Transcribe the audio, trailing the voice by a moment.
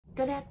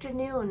Good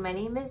afternoon, my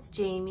name is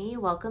Jamie.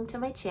 Welcome to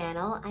my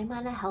channel. I'm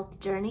on a health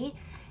journey,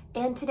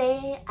 and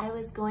today I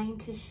was going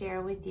to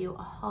share with you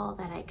a haul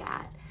that I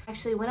got.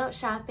 Actually went out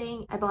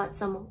shopping. I bought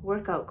some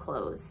workout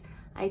clothes.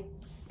 I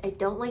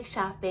don't like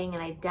shopping,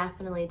 and I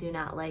definitely do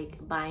not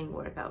like buying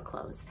workout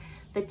clothes.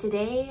 But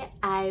today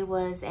I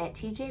was at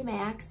TJ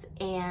Maxx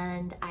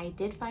and I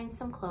did find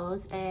some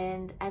clothes,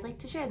 and I'd like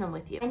to share them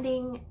with you.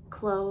 Finding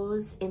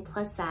clothes in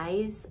plus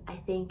size I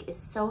think is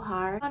so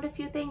hard. I found a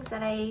few things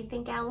that I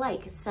think I'll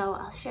like, so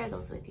I'll share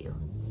those with you.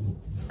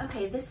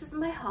 Okay, this is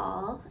my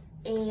haul,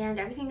 and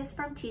everything is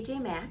from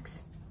TJ Maxx,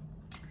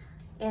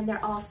 and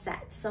they're all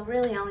sets. So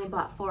really I only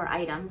bought 4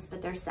 items,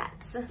 but they're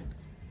sets.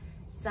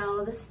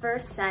 So this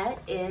first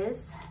set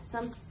is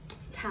some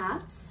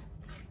tops.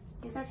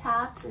 These are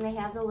tops, and they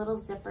have the little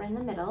zipper in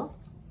the middle.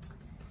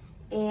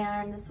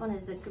 And this one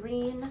is a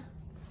green,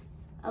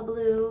 a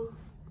blue,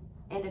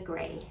 and a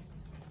gray.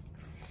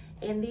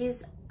 And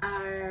these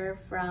are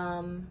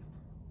from,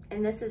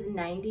 and this is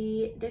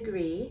 90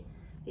 degree.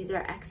 These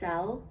are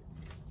XL,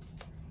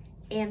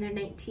 and they're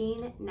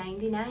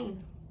 $19.99.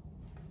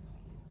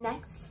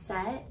 Next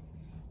set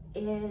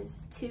is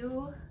 2,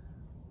 can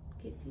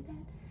you see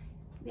that?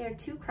 There are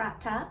 2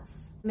 crop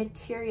tops.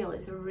 Material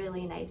is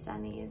really nice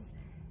on these.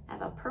 I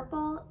have a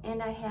purple,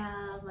 and I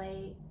have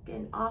like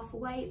an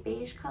off-white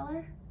beige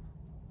color.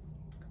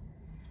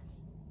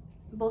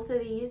 Both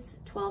of these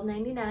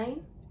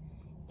 $12.99,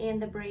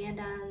 and the brand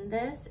on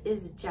this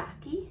is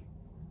Jockey.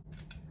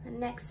 The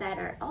next set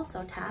are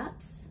also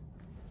tops.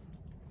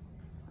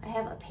 I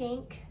have a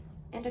pink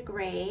and a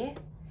gray,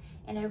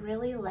 and I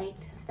really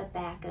liked the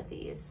back of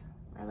these.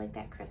 I like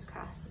that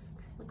crisscross,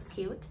 looks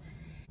cute.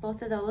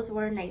 Both of those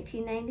were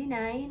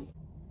 $19.99.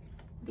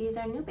 These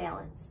are New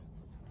Balance.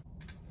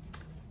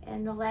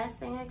 And the last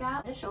thing I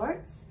got are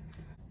shorts.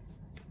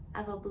 I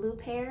have a blue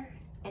pair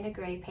and a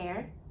gray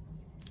pair.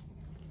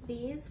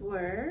 These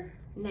were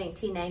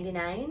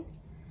 $19.99,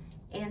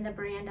 and the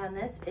brand on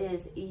this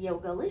is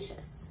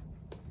Yogalicious.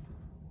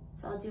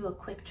 So I'll do a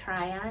quick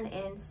try on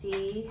and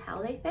see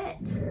how they fit.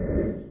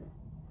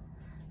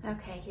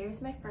 Okay,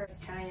 here's my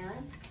first try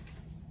on.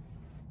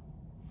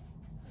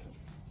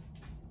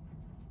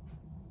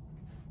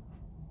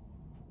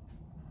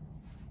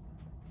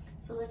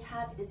 So the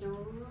top is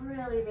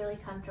really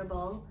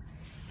comfortable.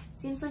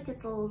 Seems like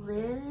it's a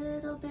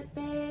little bit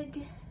big.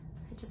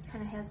 It just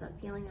kind of has a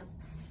feeling of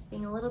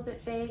being a little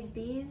bit big.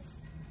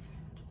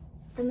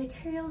 The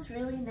material's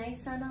really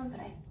nice on them, but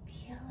I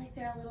feel like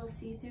they're a little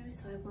see-through,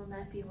 so I will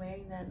not be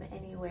wearing them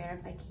anywhere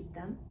if I keep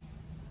them.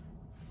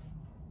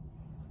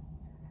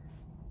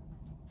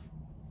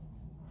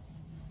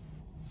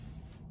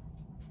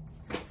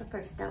 So that's the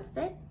first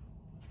outfit.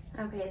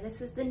 Okay, this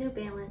is the New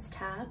Balance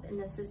top, and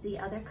this is the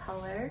other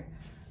color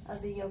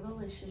of the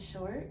Yogalicious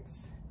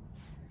shorts.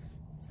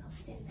 So I'll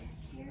stand back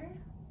here.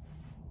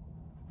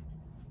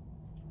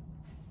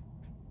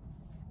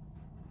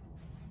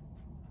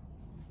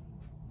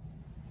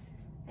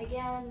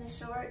 Again, the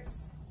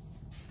shorts,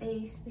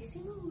 they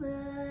seem a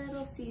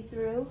little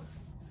see-through.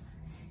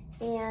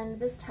 And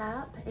this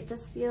top, it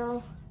does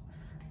feel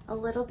a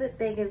little bit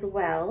big as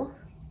well.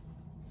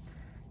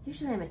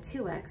 Usually I'm a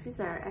 2X, these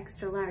are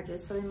extra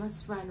larges, so they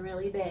must run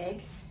really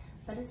big,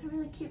 but it's a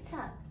really cute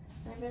top.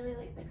 And I really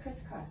like the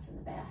crisscross in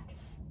the back.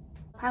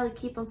 I'll probably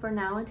keep them for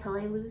now until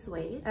I lose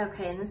weight.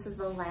 Okay, and this is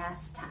the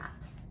last top.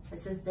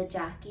 This is the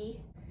Jockey.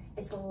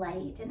 It's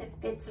light and it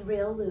fits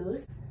real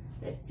loose,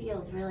 but it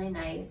feels really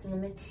nice, and the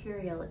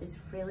material is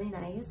really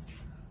nice.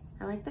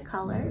 I like the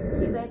color.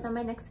 See you guys on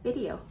my next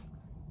video.